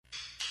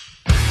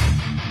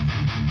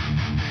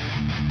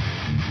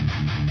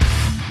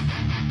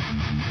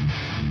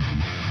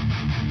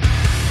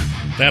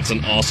That's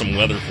an awesome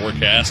weather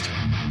forecast.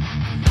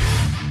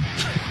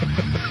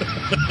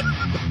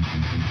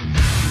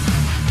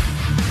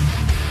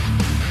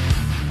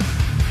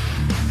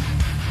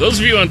 Those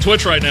of you on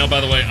Twitch right now,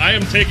 by the way, I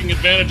am taking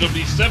advantage of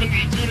the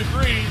 72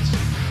 degrees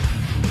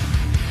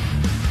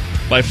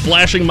by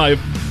flashing my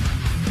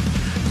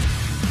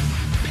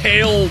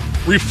pale,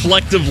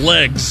 reflective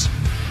legs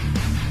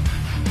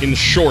in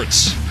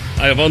shorts.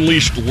 I have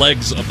unleashed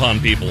legs upon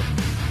people.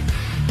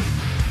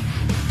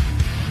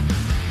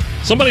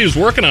 Somebody who's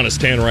working on his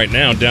tan right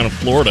now down in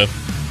Florida.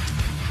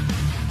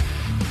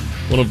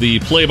 One of the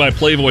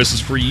play-by-play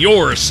voices for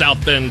your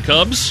South Bend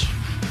Cubs.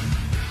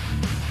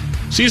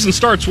 Season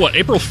starts, what,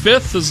 April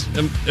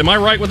 5th? Am I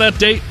right with that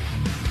date?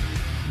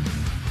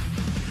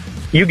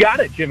 You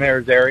got it, Jim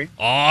Arizari.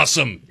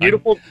 Awesome.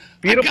 Beautiful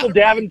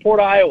Davenport,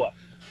 Iowa.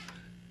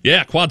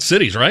 Yeah, Quad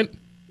Cities, right?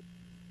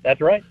 That's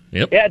right.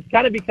 Yep. Yeah, it's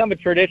kind of become a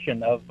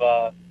tradition of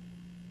the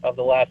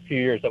last few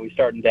years that we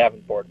start in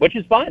Davenport, which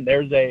is fine.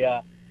 There's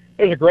a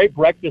great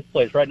breakfast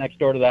place right next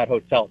door to that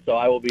hotel, so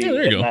I will be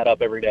hitting that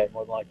up every day,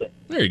 more than likely.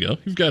 There you go.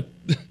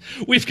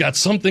 We've got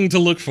something to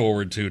look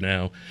forward to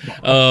now.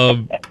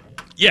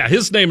 Yeah,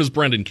 his name is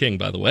Brendan King,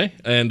 by the way,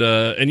 and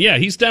yeah,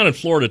 he's down in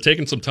Florida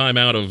taking some time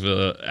out of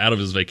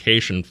his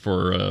vacation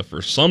for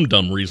some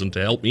dumb reason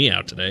to help me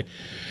out today.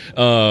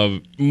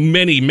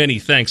 Many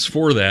thanks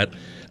for that.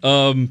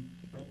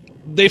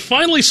 They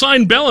finally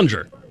signed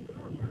Bellinger.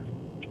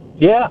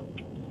 Yeah,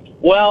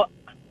 well,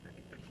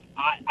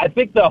 I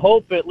think the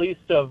hope, at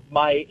least of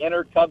my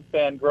inner Cubs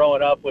fan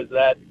growing up, was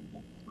that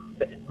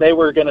they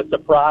were going to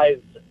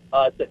surprise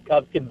us at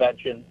Cubs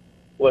convention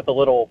with a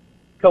little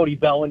Cody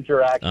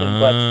Bellinger action,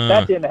 but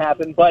that didn't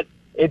happen. But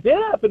it did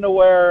happen to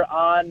where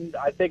on,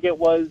 I think it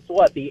was,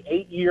 the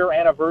 8-year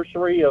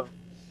anniversary of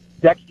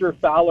Dexter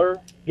Fowler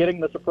getting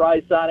the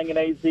surprise signing in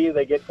AZ,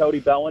 they get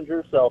Cody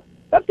Bellinger. So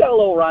that's got a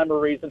little rhyme or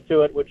reason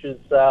to it, which is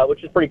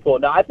pretty cool.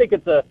 Now, I think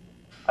it's a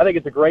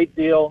great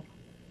deal.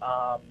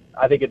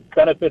 I think it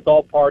benefits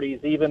all parties,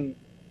 even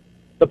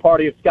the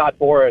party of Scott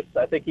Boras.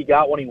 I think he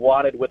got what he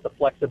wanted with the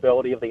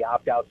flexibility of the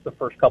opt-outs the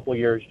first couple of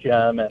years,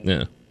 Jim. And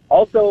yeah.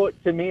 Also,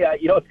 to me,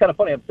 it's kind of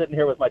funny. I'm sitting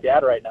here with my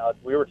dad right now.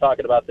 We were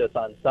talking about this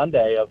on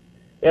Sunday.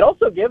 It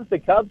also gives the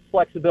Cubs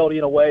flexibility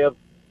in a way of,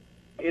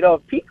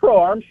 if Pete Crow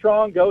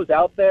Armstrong goes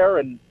out there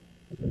and,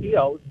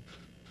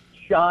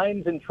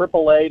 shines in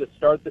AAA to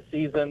start the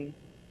season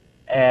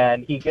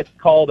and he gets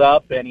called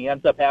up and he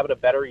ends up having a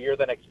better year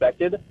than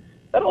expected,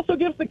 that also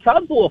gives the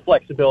Cubs a little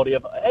flexibility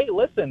of, hey,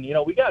 listen,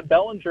 we got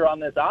Bellinger on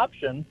this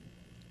option.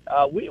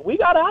 We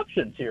got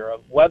options here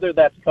of whether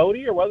that's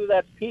Cody or whether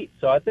that's Pete.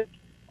 So I think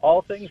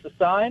all things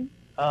aside,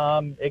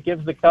 it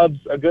gives the Cubs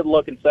a good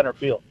look in center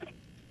field.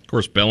 Of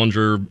course,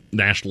 Bellinger,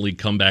 National League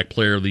Comeback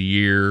Player of the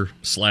Year,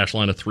 slash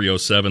line of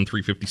 307,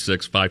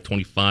 356,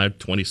 525,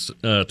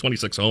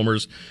 26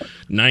 homers,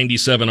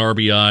 97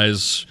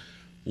 RBIs.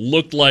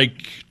 Looked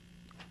like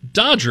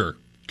Dodger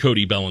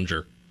Cody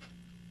Bellinger.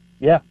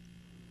 Yeah.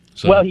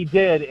 So. Well, he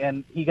did,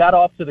 and he got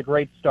off to the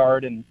great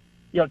start. And,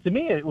 to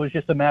me, it was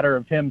just a matter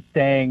of him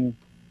staying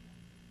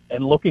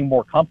and looking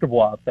more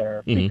comfortable out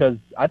there, because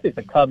I think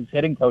the Cubs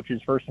hitting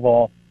coaches, first of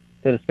all,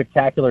 did a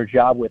spectacular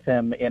job with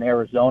him in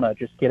Arizona,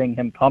 just getting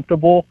him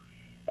comfortable.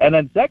 And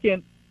then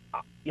second,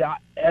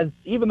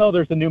 even though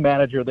there's a new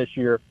manager this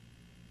year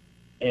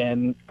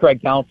in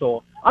Craig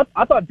Counsell,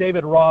 I thought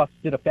David Ross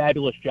did a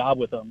fabulous job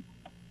with him.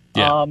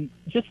 Yeah.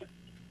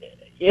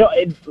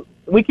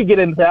 We could get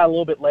into that a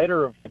little bit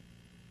later of,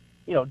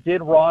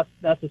 did Ross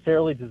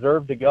necessarily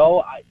deserve to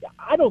go?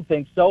 I don't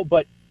think so,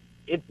 but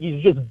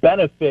you just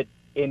benefit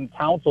in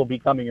Counsell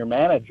becoming your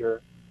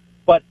manager.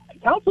 But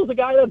Counsell's a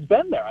guy that's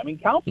been there. I mean,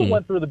 Counsell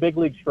went through the big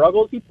league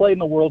struggles. He played in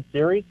the World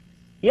Series.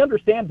 He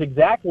understands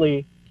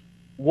exactly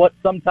what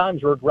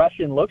sometimes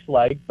regression looks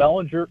like.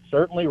 Bellinger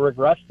certainly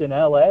regressed in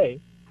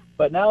L.A.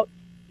 But now,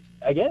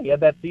 again, he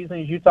had that season,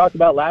 as you talked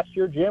about last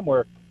year, Jim,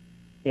 where,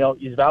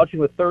 he's vouching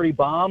with 30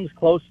 bombs,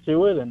 close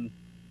to it. And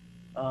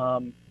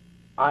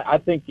I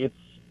think it's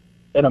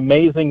an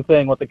amazing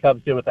thing what the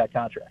Cubs did with that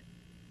contract.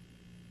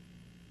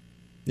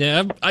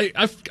 Yeah, I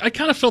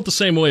kind of felt the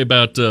same way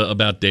about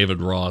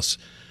David Ross.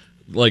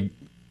 Like,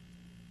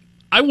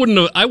 I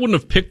wouldn't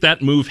have picked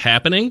that move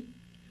happening.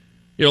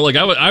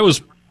 I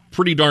was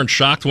pretty darn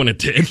shocked when it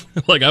did.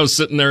 Like, I was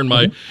sitting there in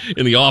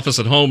the office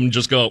at home and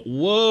just go,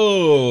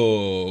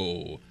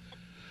 whoa.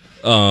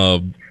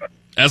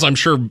 As I'm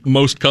sure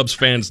most Cubs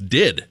fans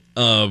did.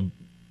 But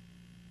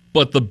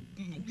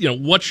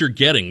what you're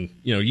getting,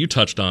 you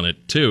touched on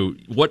it too.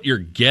 What you're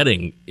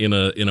getting in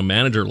a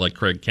manager like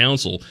Craig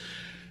Counsell,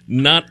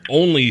 not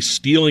only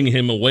stealing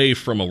him away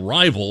from a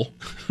rival,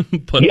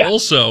 but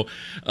also,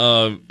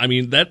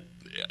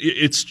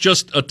 it's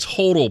just a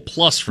total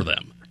plus for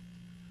them.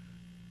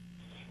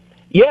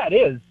 Yeah, it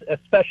is,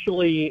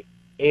 especially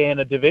in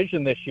a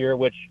division this year,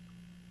 which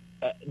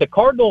the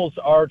Cardinals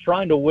are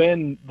trying to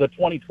win the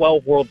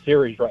 2012 World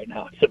Series right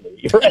now, to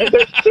me.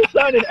 They're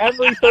signing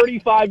every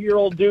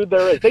 35-year-old dude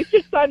there is. They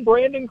just signed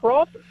Brandon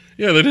Crawford.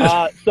 Yeah, they did.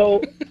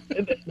 So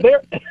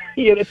they're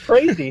it's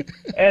crazy,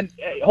 and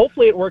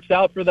hopefully it works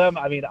out for them.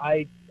 I mean,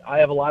 I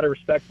have a lot of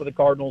respect for the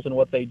Cardinals and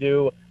what they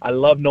do. I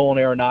love Nolan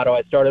Arenado.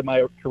 I started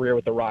my career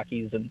with the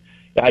Rockies, and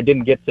I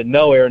didn't get to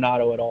know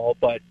Arenado at all,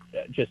 but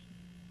just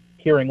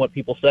hearing what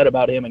people said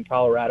about him in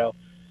Colorado,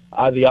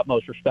 I have the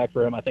utmost respect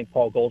for him. I think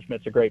Paul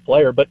Goldschmidt's a great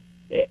player, but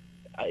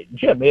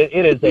Jim, it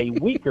is a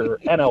weaker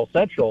NL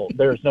Central.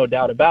 There's no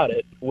doubt about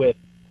it. With,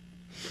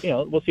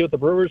 we'll see what the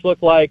Brewers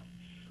look like.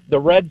 The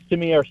Reds, to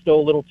me, are still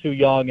a little too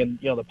young, and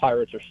the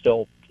Pirates are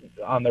still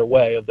on their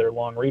way of their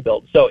long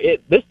rebuild. So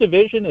this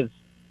division is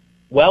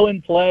well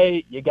in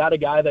play. You got a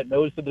guy that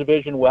knows the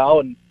division well,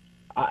 and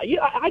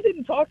I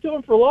didn't talk to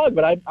him for long,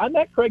 but I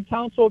met Craig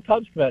Counsell at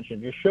Cubs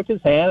convention. Just shook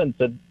his hand and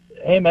said,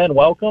 "Hey, man,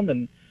 welcome."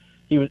 And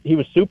he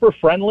was super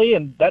friendly,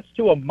 and that's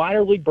to a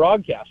minor league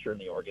broadcaster in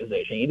the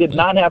organization. He did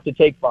not have to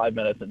take 5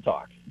 minutes and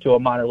talk to a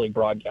minor league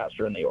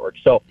broadcaster in the org.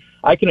 So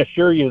I can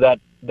assure you that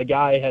the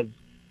guy has,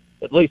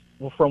 at least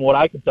from what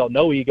I can tell,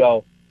 no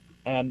ego.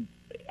 And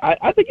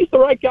I think he's the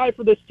right guy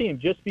for this team,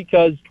 just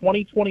because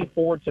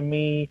 2024 to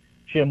me,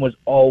 Jim, was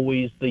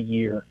always the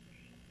year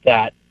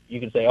that you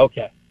can say,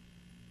 okay,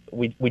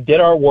 we did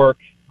our work,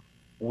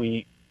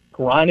 we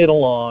grinded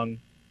along.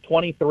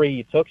 23,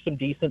 you took some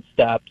decent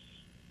steps.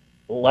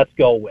 Let's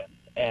go win.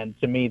 And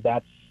to me,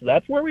 that's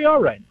where we are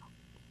right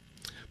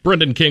now.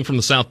 Brendan King from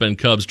the South Bend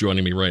Cubs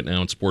joining me right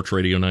now on Sports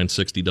Radio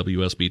 960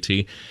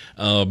 WSBT.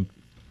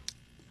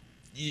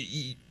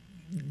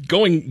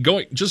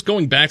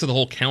 Going back to the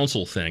whole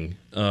council thing,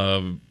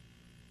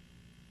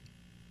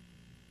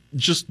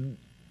 just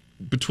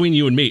between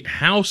you and me,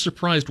 how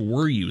surprised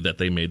were you that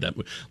they made that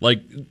move?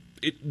 Like,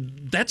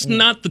 that's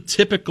not the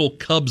typical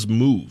Cubs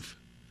move,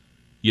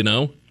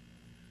 To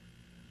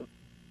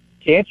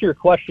answer your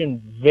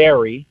question,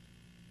 very,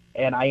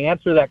 and I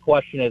answer that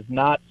question as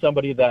not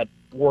somebody that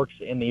works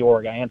in the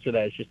org. I answer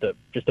that as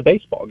just a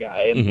baseball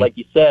guy. And like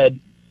you said,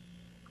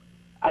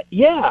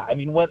 I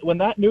mean, when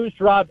that news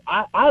dropped,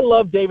 I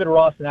love David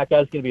Ross, and that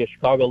guy's going to be a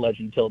Chicago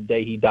legend until the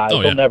day he dies.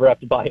 He'll never have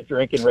to buy a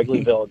drink in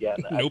Wrigleyville again.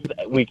 Nope.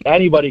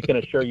 Anybody can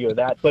assure you of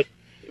that. But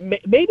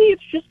maybe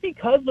it's just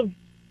because of,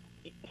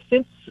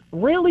 since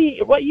really,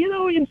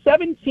 in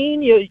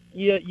 17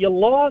 you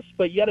lost,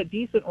 but you had a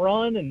decent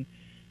run, and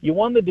you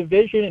won the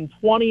division in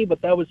 20,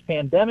 but that was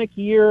pandemic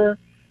year.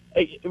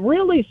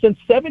 Really, since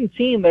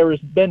 17, there has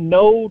been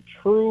no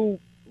true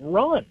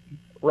run,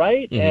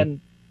 right? Mm-hmm.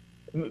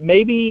 And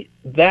maybe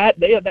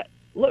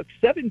look,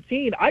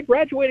 17, I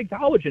graduated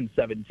college in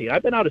 17.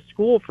 I've been out of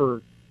school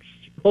for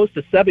close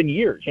to 7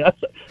 years.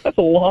 That's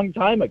a long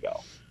time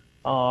ago.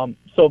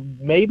 So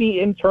maybe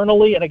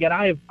internally, and again,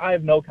 I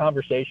have no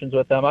conversations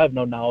with them. I have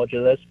no knowledge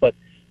of this, but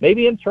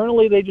maybe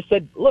internally they just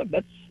said, look,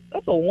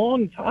 that's a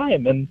long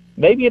time, and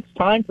maybe it's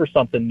time for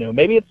something new.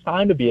 Maybe it's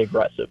time to be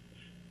aggressive.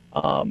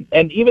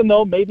 And even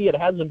though maybe it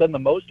hasn't been the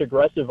most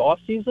aggressive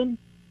offseason,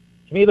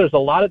 to me there's a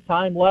lot of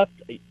time left.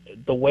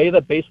 The way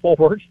that baseball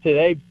works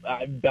today,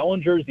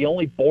 Bellinger is the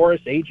only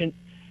Boris agent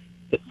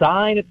to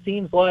sign, it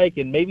seems like,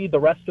 and maybe the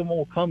rest of them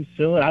will come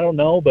soon. I don't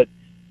know, but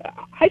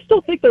I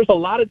still think there's a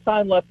lot of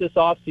time left this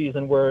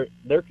offseason where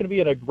there can be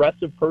an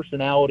aggressive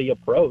personality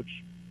approach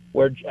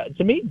where,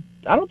 to me,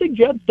 I don't think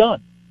Jed's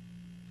done.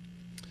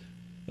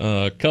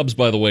 Cubs,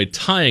 by the way,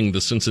 tying the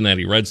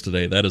Cincinnati Reds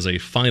today. That is a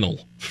final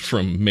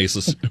from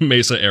Mesa,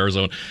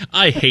 Arizona.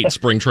 I hate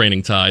spring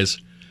training ties.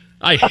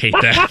 I hate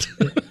that.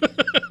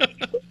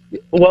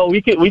 Well,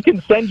 we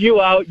can send you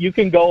out. You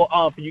can go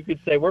up. You could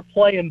say, we're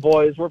playing,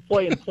 boys. We're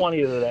playing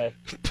 20 today.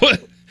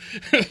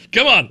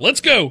 Come on,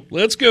 let's go.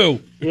 Let's go.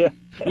 Yeah.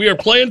 We are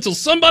playing until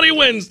somebody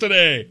wins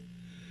today.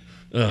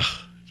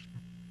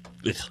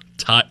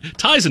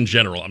 Ties in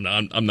general,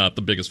 I'm not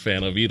the biggest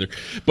fan of either.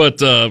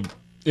 But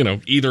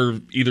either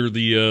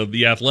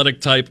the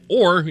athletic type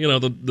or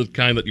the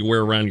kind that you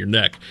wear around your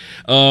neck.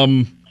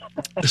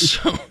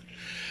 So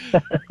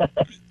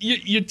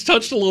you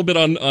touched a little bit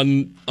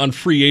on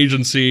free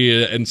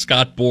agency and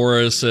Scott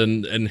Boras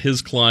and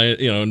his client,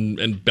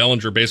 and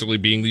Bellinger basically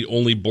being the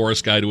only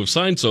Boras guy to have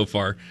signed so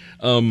far.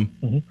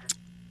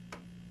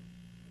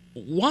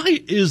 Why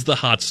is the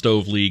Hot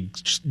Stove League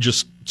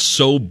just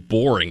so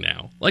boring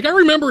now? Like, I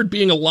remember it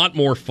being a lot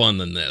more fun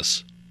than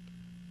this.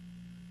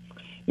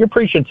 You're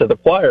preaching to the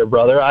choir,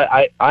 brother.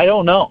 I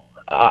don't know.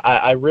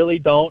 I really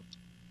don't.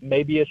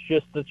 Maybe it's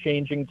just the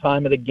changing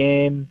time of the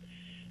game.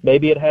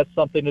 Maybe it has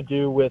something to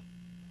do with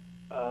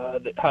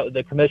how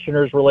the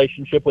commissioner's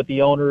relationship with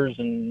the owners,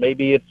 and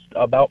maybe it's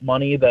about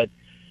money that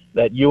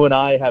you and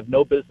I have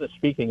no business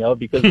speaking of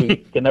because we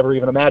can never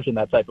even imagine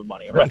that type of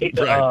money, right?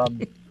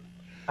 Right.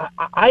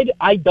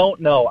 I don't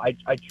know.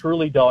 I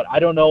truly don't. I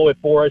don't know if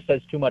Boras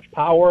has too much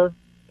power.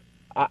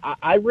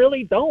 I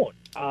really don't.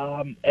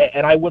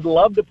 And I would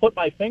love to put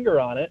my finger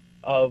on it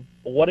of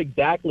what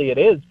exactly it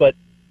is, but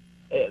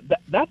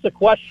that's a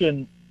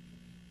question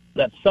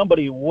that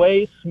somebody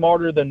way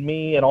smarter than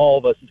me and all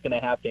of us is going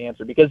to have to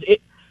answer. Because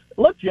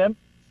look, Jim,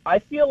 I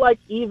feel like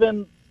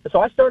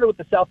so I started with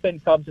the South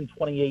Bend Cubs in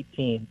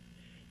 2018,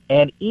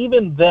 and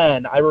even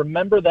then, I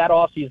remember that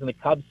offseason the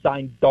Cubs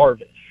signed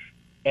Darvish,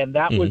 and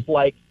that was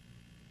like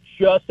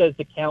just as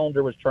the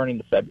calendar was turning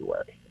to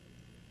February.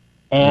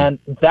 And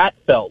that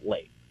felt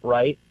late,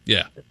 right?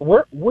 Yeah.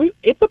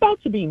 It's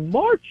about to be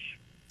March.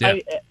 Yeah.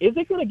 Is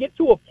it going to get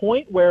to a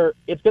point where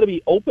it's going to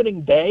be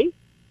opening day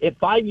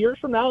 5 years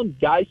from now and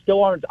guys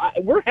still aren't?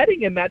 We're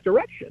heading in that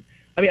direction.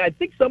 I mean, I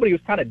think somebody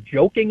was kind of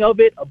joking of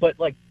it, but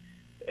like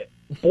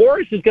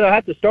Boris is going to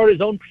have to start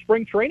his own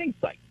spring training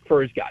site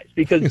for his guys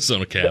because his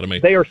own academy.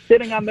 They are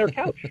sitting on their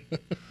couch.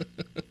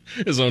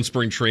 His own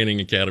spring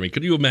training academy.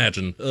 Could you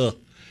imagine? Ugh.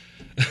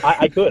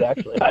 I could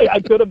actually. I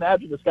could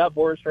imagine the Scott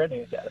Boras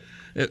training academy.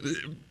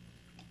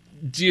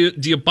 Do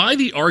you buy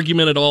the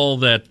argument at all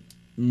that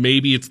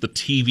maybe it's the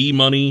TV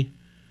money?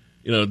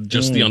 You know,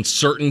 just the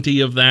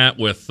uncertainty of that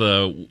with,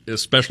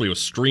 especially with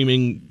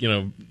streaming. You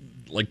know,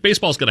 like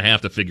baseball's going to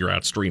have to figure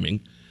out streaming.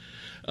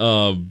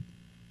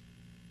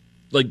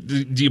 Like,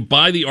 do you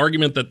buy the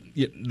argument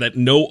that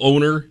no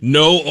owner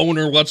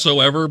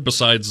whatsoever,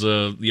 besides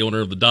the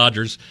owner of the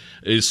Dodgers,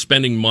 is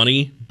spending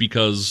money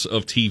because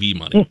of TV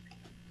money?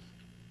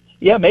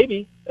 Yeah,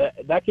 maybe.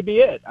 That could be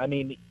it. I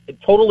mean, a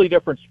totally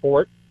different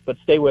sport, but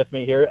stay with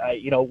me here.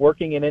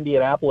 Working in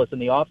Indianapolis in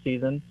the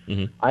offseason,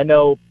 I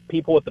know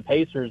people with the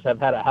Pacers have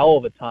had a hell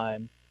of a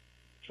time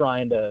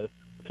trying to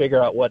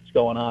figure out what's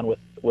going on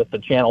with the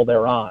channel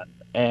they're on.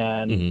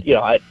 And,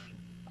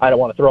 I don't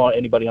want to throw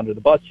anybody under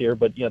the bus here,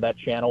 but, that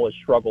channel has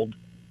struggled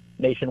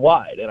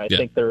nationwide. And I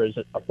think there is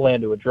a plan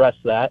to address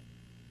that.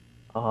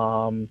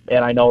 And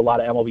I know a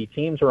lot of MLB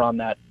teams are on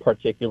that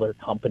particular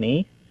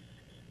company.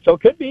 So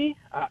it could be,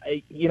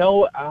 I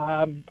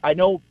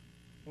know,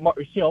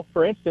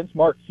 for instance,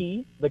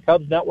 Marquee, the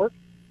Cubs network,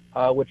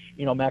 which,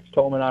 Max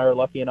Tolman and I are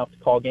lucky enough to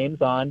call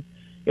games on,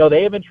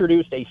 they have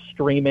introduced a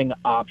streaming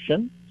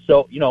option.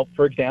 So,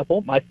 for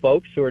example, my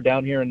folks who are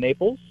down here in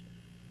Naples,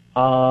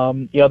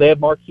 they have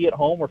Marquee at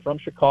home. We're from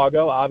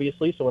Chicago,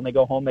 obviously, so when they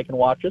go home, they can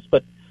watch us.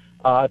 But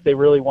if they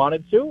really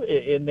wanted to,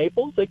 in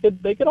Naples, they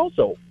could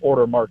also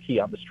order Marquee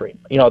on the stream.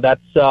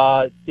 That's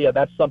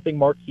something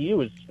Marquee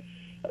was,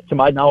 to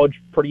my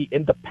knowledge, pretty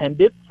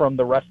independent from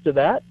the rest of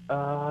that.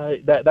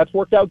 That's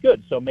worked out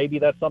good. So maybe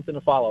that's something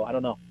to follow. I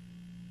don't know.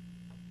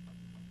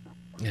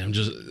 Yeah, I'm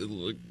just.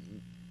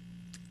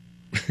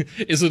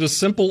 Is it as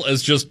simple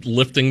as just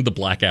lifting the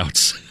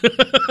blackouts?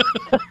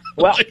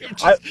 Well,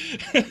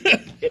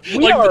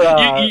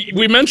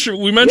 we mentioned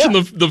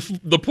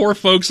the poor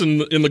folks in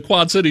the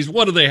Quad Cities.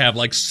 What do they have?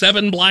 Like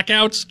 7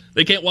 blackouts?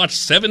 They can't watch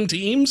 7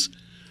 teams?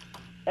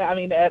 I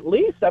mean, at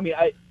least. I mean,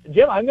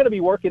 Jim, I'm going to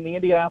be working the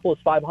Indianapolis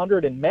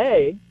 500 in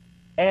May,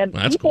 and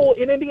people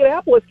in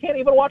Indianapolis can't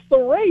even watch the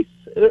race.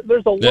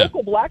 There's a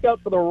local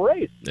blackout for the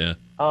race. Yeah.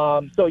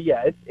 So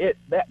yeah,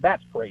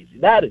 that's crazy.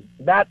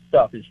 That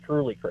stuff is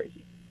truly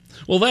crazy.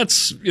 Well,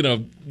 that's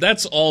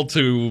all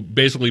to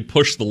basically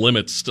push the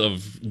limits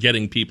of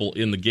getting people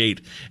in the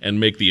gate and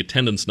make the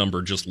attendance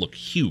number just look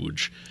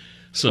huge.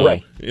 So,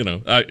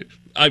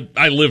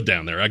 I live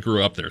down there. I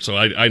grew up there, so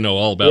I know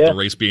all about the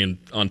race being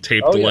on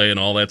tape delay and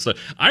all that stuff.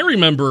 I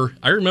remember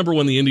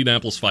when the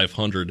Indianapolis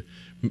 500,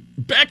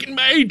 back in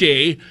my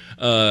day,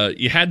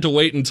 you had to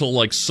wait until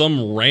like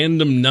some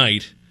random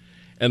night,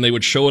 and they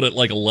would show it at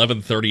like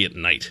 11:30 at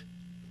night.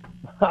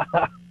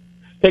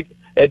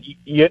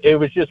 It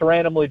was just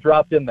randomly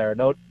dropped in there.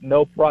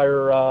 No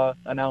prior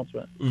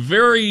announcement.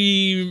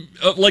 Very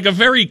like a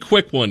very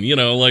quick one,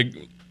 like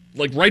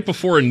right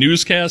before a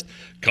newscast,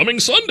 coming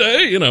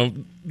Sunday,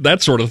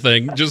 that sort of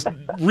thing. Just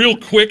real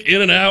quick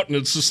in and out, and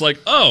it's just like,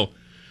 oh,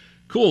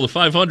 cool, the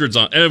 500's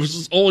on. And it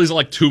was always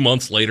like 2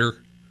 months later.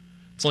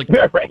 It's like,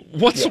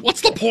 what's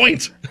the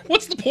point?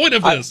 What's the point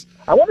of this?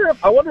 I wonder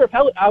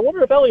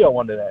if Elio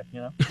won today.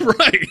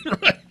 Right.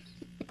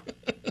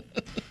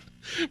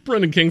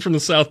 Brendan King from the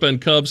South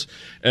Bend Cubs,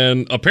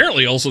 and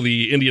apparently also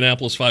the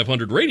Indianapolis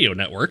 500 radio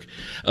network,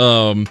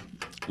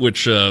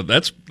 which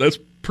that's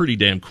pretty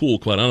damn cool,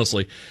 quite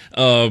honestly.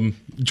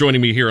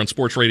 Joining me here on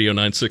Sports Radio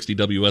 960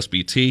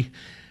 WSBT,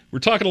 we're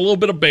talking a little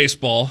bit of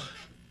baseball,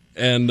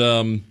 and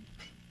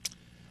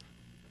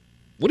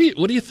what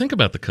do you think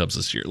about the Cubs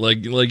this year? Like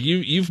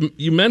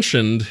you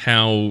mentioned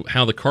how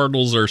the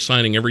Cardinals are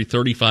signing every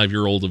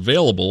 35-year-old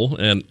available,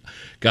 and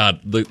God,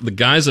 the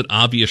guys at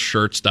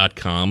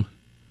obviousshirts.com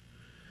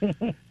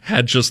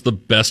had just the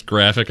best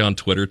graphic on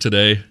Twitter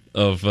today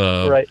of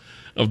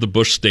the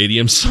Busch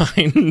Stadium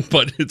sign,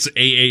 but it's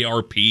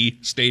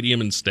AARP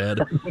Stadium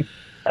instead.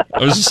 I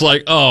was just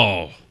like,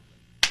 oh,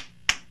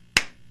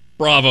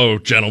 bravo,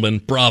 gentlemen,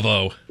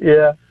 bravo.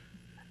 Yeah.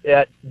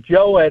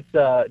 Joe at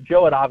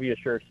Obvious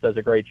Shirts does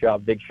a great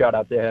job. Big shout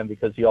out to him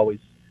because he always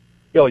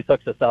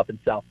hooks us up in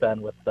South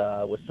Bend with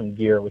some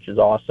gear, which is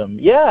awesome.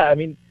 Yeah, I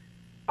mean,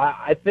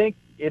 I think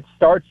it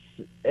starts,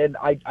 and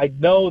I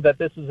know that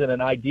this isn't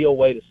an ideal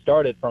way to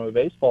start it from a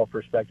baseball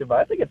perspective, but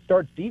I think it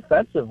starts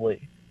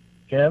defensively,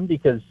 Jim,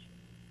 because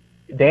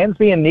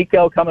Dansby and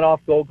Nico coming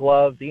off Gold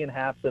Gloves, Ian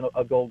Happ's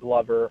a Gold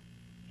Glover,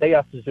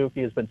 Seiya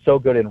Suzuki has been so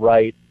good in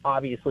right.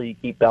 Obviously, you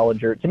keep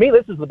Bellinger. To me,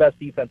 this is the best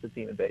defensive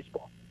team in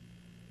baseball.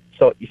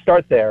 So you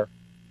start there.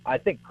 I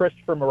think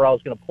Christopher Morel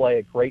is going to play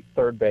a great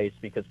third base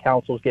because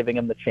Counsell's giving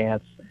him the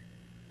chance.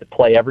 to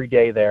play every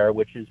day there,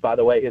 which is, by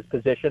the way, his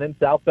position in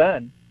South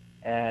Bend.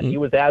 And he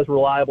was as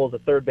reliable as a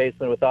third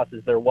baseman with us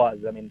as there was.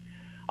 I mean,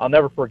 I'll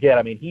never forget.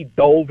 I mean, he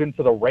dove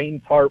into the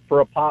rain tarp for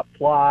a pop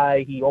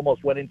fly. He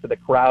almost went into the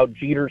crowd,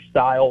 Jeter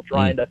style,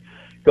 trying to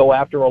go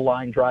after a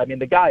line drive. I mean,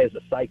 the guy is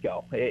a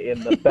psycho in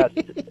the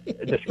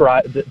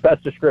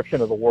best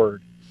description of the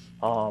word.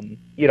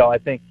 I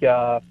think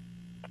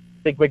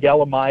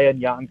Miguel Amaya and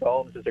Jan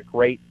Gomes is a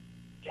great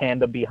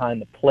tandem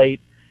behind the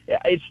plate.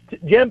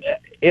 Jim,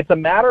 it's a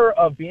matter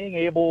of being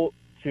able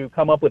to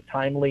come up with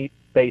timely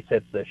base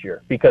hits this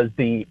year because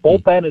the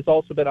bullpen has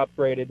also been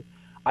upgraded.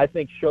 I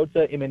think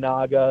Shota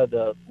Imanaga,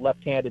 the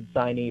left-handed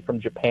signee from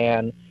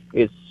Japan,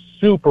 is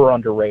super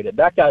underrated.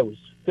 That guy was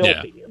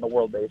filthy in the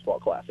World Baseball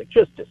Classic,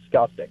 just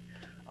disgusting.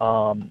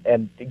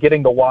 And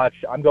getting to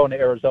watch, I'm going to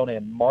Arizona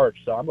in March,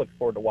 so I'm looking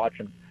forward to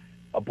watching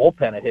a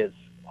bullpen of his,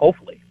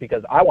 hopefully,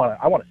 because I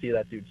want to see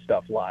that dude's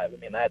stuff live. I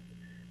mean,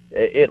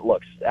 it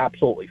looks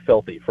absolutely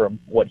filthy from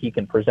what he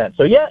can present.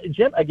 So, yeah,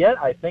 Jim, again,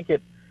 I think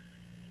it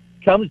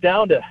comes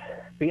down to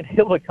being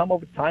able to come up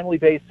with timely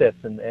base hits,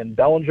 and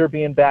Bellinger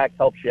being back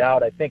helps you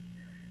out. I think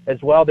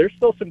as well, there's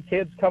still some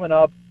kids coming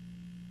up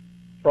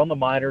from the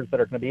minors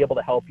that are going to be able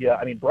to help you.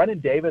 I mean, Brennan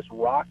Davis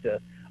rocked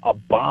a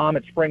bomb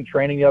at spring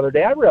training the other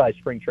day. I realize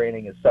spring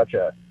training is such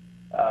a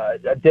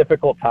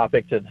difficult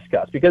topic to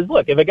discuss because,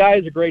 look, if a guy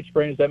has a great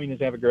spring, does that mean he's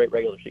going to have a great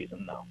regular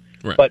season? No.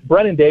 Right. But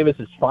Brennan Davis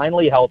is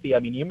finally healthy. I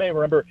mean, you may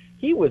remember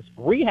he was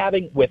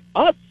rehabbing with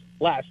us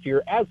last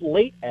year as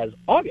late as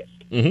August,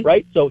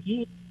 right? So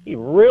he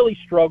really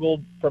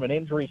struggled from an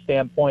injury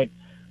standpoint,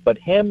 but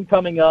him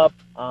coming up,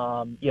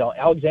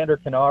 Alexander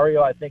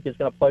Canario, I think, is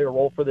going to play a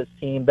role for this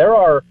team. There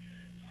are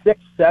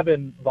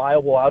 6-7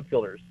 viable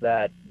outfielders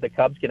that the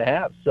Cubs can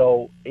have.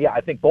 So, yeah,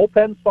 I think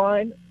bullpen's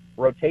fine,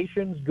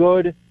 rotation's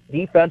good,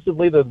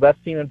 defensively they're the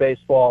best team in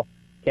baseball.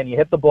 Can you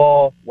hit the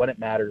ball when it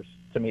matters?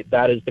 To me,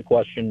 that is the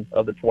question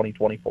of the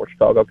 2024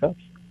 Chicago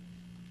Cubs.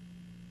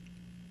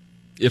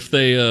 If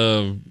they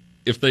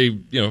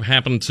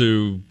happen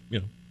to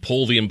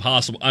pull the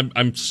impossible.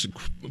 I'm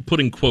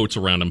putting quotes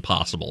around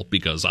impossible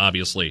because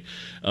obviously,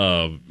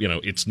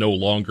 it's no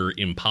longer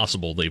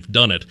impossible. They've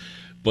done it,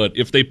 but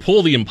if they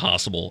pull the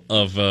impossible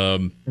of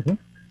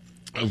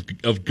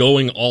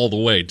going all the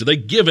way, do they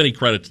give any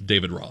credit to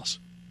David Ross?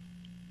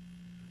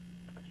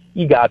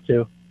 You got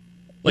to,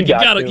 you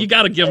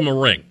got to give him a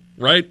ring,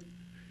 right?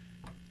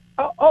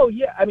 Oh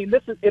yeah. I mean,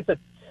 it's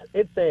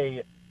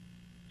a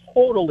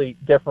totally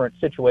different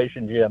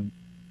situation, Jim,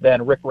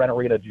 than Rick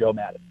Renneria to Joe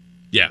Maddon.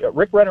 Yeah,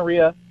 Rick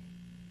Renneria,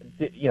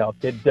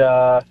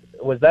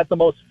 was that the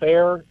most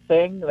fair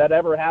thing that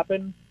ever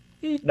happened?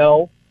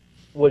 No.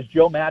 Was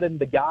Joe Maddon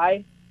the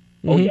guy?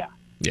 Oh, yeah.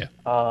 Yeah.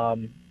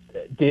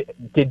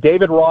 Did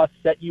David Ross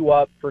set you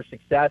up for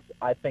success?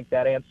 I think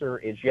that answer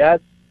is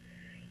yes.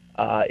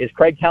 Is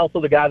Craig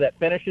Counsell the guy that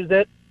finishes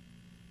it?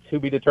 To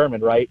be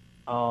determined, right?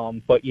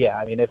 But, yeah,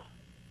 I mean,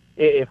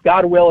 if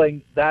God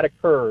willing that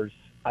occurs,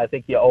 I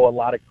think you owe a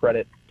lot of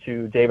credit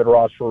to David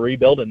Ross for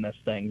rebuilding this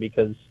thing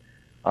because –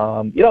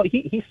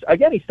 he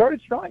started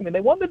strong. I mean,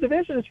 they won the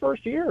division his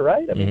first year,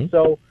 right? I mean,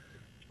 so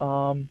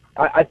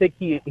I think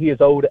he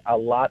is owed a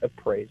lot of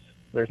praise.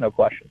 There's no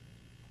question.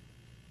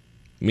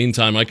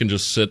 Meantime, I can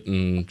just sit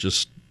and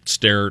just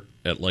stare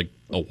at like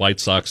a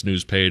White Sox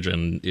news page,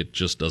 and it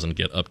just doesn't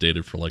get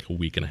updated for like a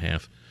week and a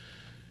half.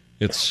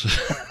 It's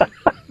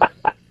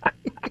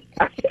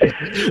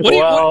when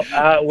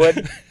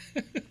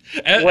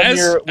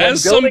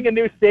building a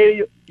new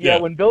stadium. Yeah,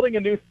 when building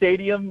a new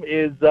stadium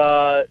is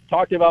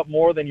talked about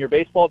more than your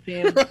baseball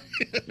team,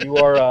 you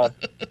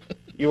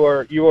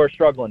are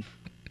struggling.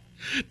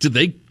 Do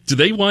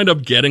they wind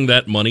up getting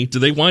that money? Do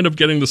they wind up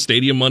getting the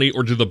stadium money,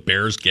 or do the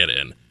Bears get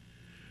in?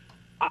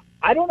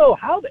 I don't know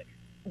how they.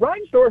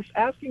 Reinsdorf's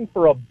asking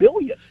for $1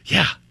 billion.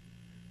 Yeah,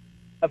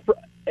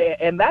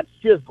 and that's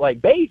just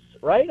like base,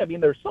 right? I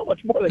mean, there's so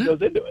much more that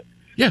goes into it.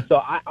 Yeah. So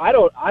I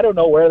don't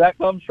know where that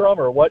comes from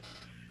or what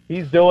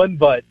he's doing,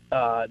 but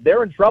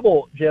they're in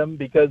trouble, Jim,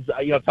 because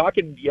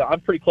I'm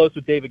pretty close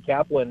with David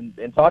Kaplan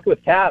and talking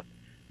with Cap.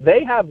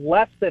 They have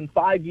less than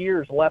 5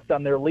 years left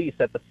on their lease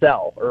at the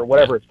Cell or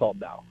whatever it's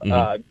called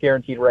now,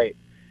 guaranteed rate.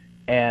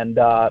 And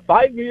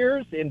 5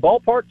 years in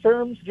ballpark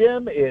terms,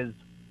 Jim, is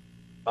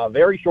a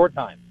very short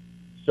time.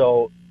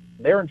 So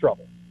they're in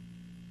trouble.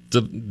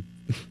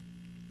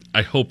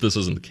 I hope this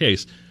isn't the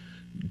case.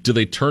 Do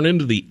they turn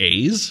into the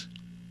A's?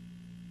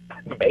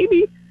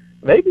 Maybe.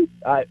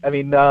 I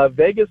mean,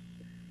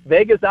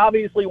 Vegas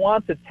obviously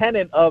wants a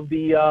tenant of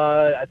the,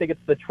 I think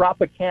it's the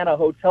Tropicana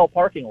Hotel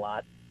parking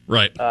lot.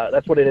 Right.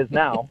 That's what it is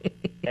now.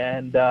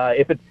 And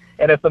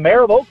if the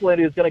mayor of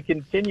Oakland is going to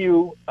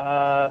continue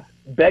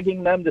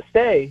begging them to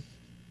stay,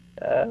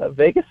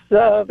 Vegas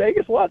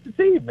wants a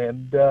team,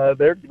 and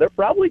they're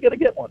probably going to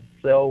get one.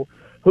 So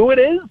who it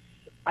is,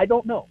 I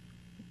don't know.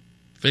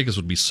 Vegas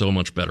would be so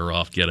much better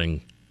off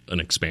getting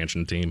an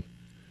expansion team.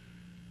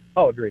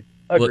 Oh, agreed.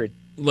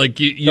 Like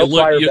you no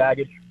look, prior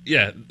baggage.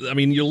 Yeah, I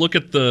mean, you look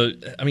at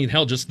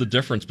just the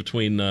difference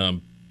between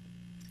the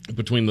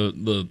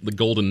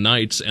Golden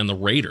Knights and the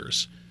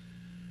Raiders.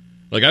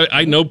 Like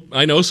I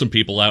know some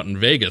people out in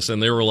Vegas,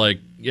 and they were like,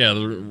 yeah,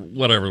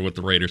 whatever with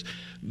the Raiders.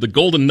 The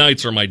Golden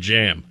Knights are my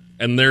jam,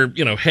 and they're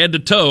head to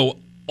toe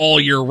all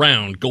year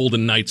round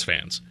Golden Knights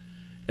fans,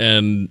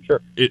 and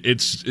sure.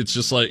 It's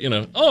just like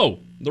oh,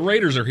 the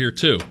Raiders are here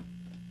too.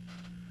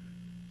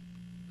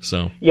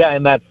 So yeah,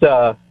 in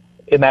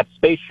that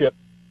spaceship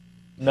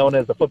known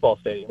as the football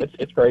stadium,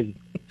 it's crazy.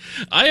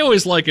 I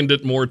always likened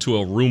it more to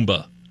a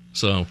Roomba.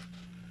 So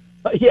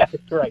yeah,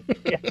 that's right.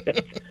 Yeah,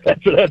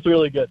 that's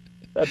really good.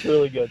 That's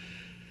really good.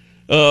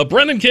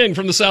 Brendan King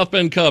from the South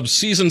Bend Cubs.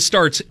 Season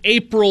starts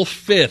April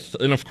 5th,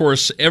 and of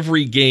course,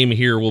 every game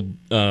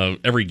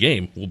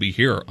will be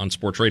here on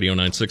Sports Radio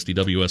 960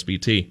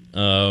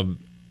 WSBT.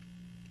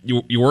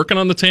 You working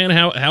on the tan?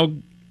 How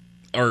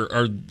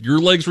are your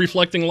legs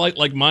reflecting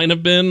like mine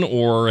have been,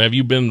 or have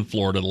you been in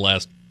Florida the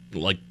last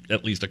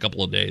at least a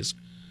couple of days?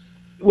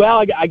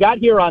 Well, I got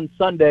here on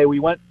Sunday. We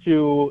went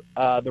to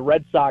the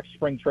Red Sox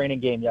spring training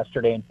game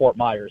yesterday in Fort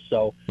Myers.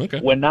 So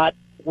when not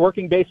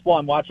working baseball,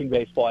 I'm watching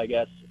baseball, I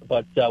guess.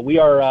 But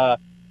we're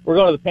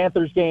going to the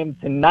Panthers game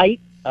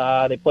tonight.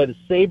 They play the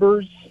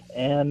Sabres,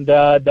 and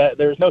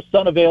there's no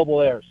sun available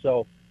there.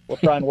 So we'll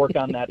try and work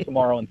on that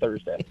tomorrow and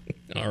Thursday.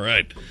 All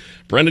right.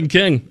 Brendan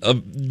King,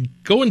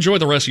 go enjoy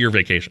the rest of your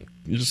vacation.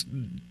 Just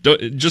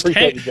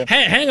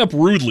hang up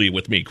rudely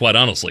with me, quite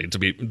honestly.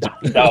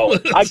 No,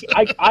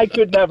 I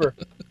could never.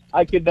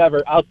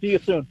 I'll see you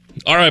soon.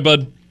 All right,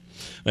 bud.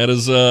 That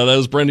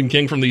is Brendan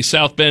King from the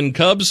South Bend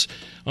Cubs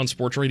on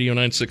Sports Radio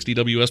 960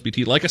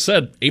 WSBT. Like I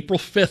said, April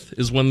 5th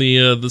is when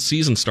the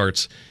season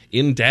starts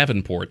in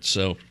Davenport.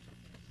 So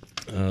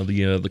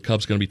the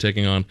Cubs going to be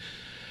taking on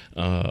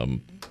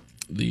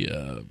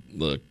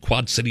the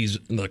Quad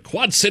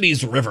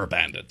Cities River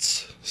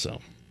Bandits.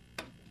 So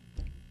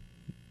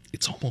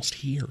it's almost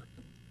here.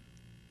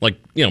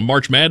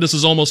 March Madness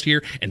is almost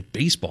here, and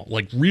baseball,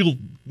 real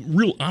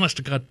honest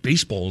to God,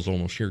 baseball is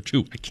almost here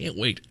too. I can't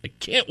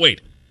wait.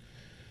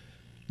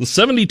 The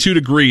 72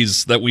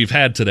 degrees that we've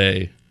had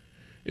today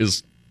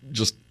is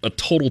just a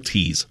total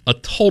tease.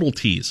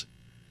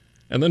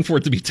 And then for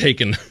it to be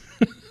taken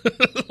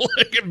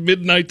at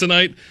midnight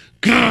tonight,